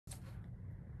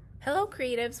Hello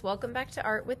creatives, welcome back to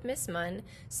Art with Miss Munn.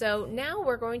 So now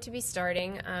we're going to be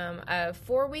starting a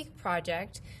 4-week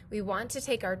project. We want to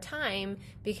take our time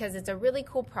because it's a really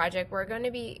cool project.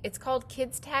 It's called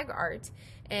Kids Tag Art,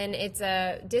 and it's in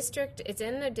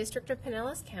the district of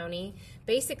Pinellas County.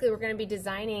 Basically, we're going to be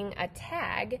designing a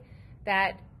tag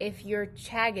that if your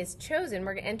tag is chosen,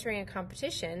 we're entering a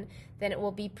competition, then it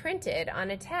will be printed on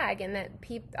a tag, and that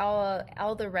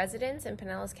all the residents in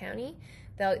Pinellas County,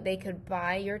 they could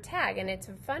buy your tag, and it's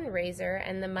a fundraiser,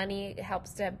 and the money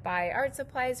helps to buy art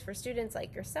supplies for students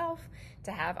like yourself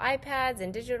to have iPads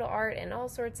and digital art and all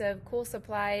sorts of cool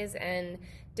supplies and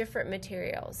different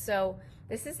materials. So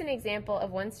this is an example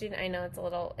of one student. I know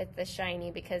it's the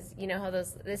shiny because you know how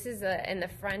this is in the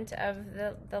front of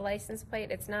the license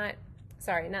plate. It's not,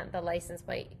 sorry, not the license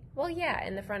plate. Well, yeah,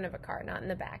 in the front of a car, not in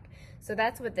the back. So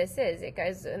that's what this is. It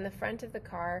goes in the front of the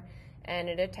car and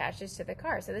it attaches to the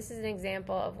car. So this is an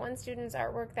example of one student's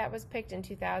artwork that was picked in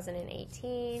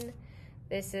 2018.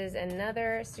 This is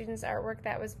another student's artwork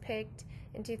that was picked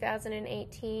in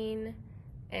 2018.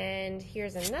 And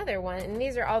here's another one. And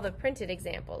these are all the printed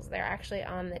examples. They're actually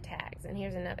on the tags. And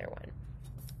here's another one.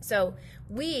 So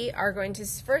we are going to,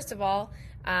 first of all,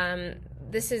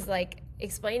 this is like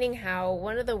explaining how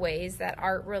one of the ways that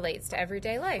art relates to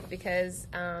everyday life, because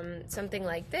something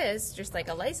like this, just like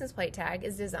a license plate tag,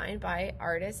 is designed by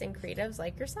artists and creatives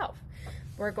like yourself.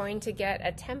 We're going to get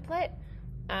a template.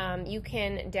 You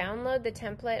can download the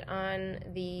template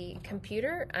on the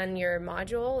computer on your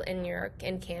module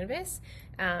in Canvas,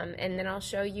 and then I'll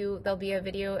show you. There'll be a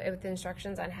video with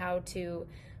instructions on how to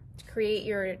create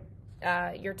your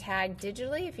tag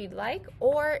digitally if you'd like,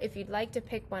 or if you'd like to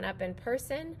pick one up in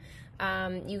person,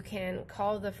 you can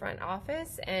call the front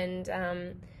office and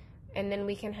then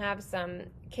we can have some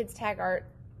Kids Tag Art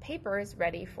papers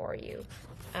ready for you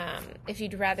if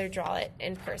you'd rather draw it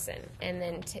in person and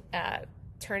then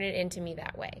turn it into me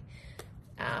that way.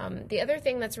 The other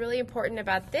thing that's really important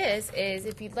about this is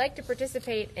if you'd like to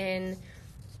participate in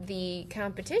the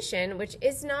competition, which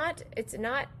it's not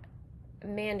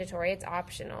mandatory, it's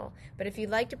optional, but if you'd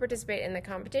like to participate in the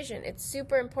competition, it's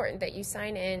super important that you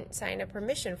sign a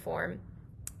permission form,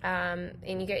 and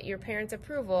you get your parents'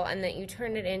 approval, and that you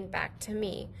turn it in back to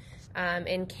me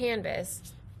in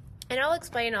Canvas. And I'll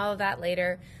explain all of that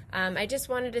later. I just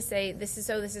wanted to say this is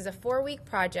a 4-week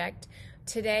project.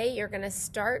 Today you're going to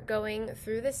start going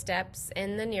through the steps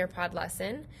in the Nearpod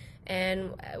lesson,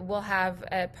 and we'll have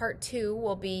part 2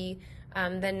 will be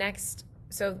the next.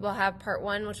 So we'll have part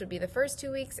 1, which would be the first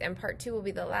 2 weeks, and part 2 will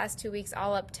be the last 2 weeks,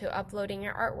 all up to uploading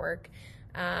your artwork.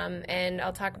 And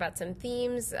I'll talk about some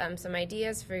themes, some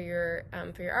ideas for your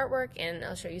artwork, and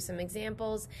I'll show you some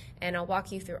examples, and I'll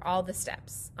walk you through all the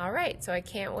steps. All right, so I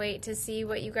can't wait to see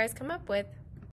what you guys come up with.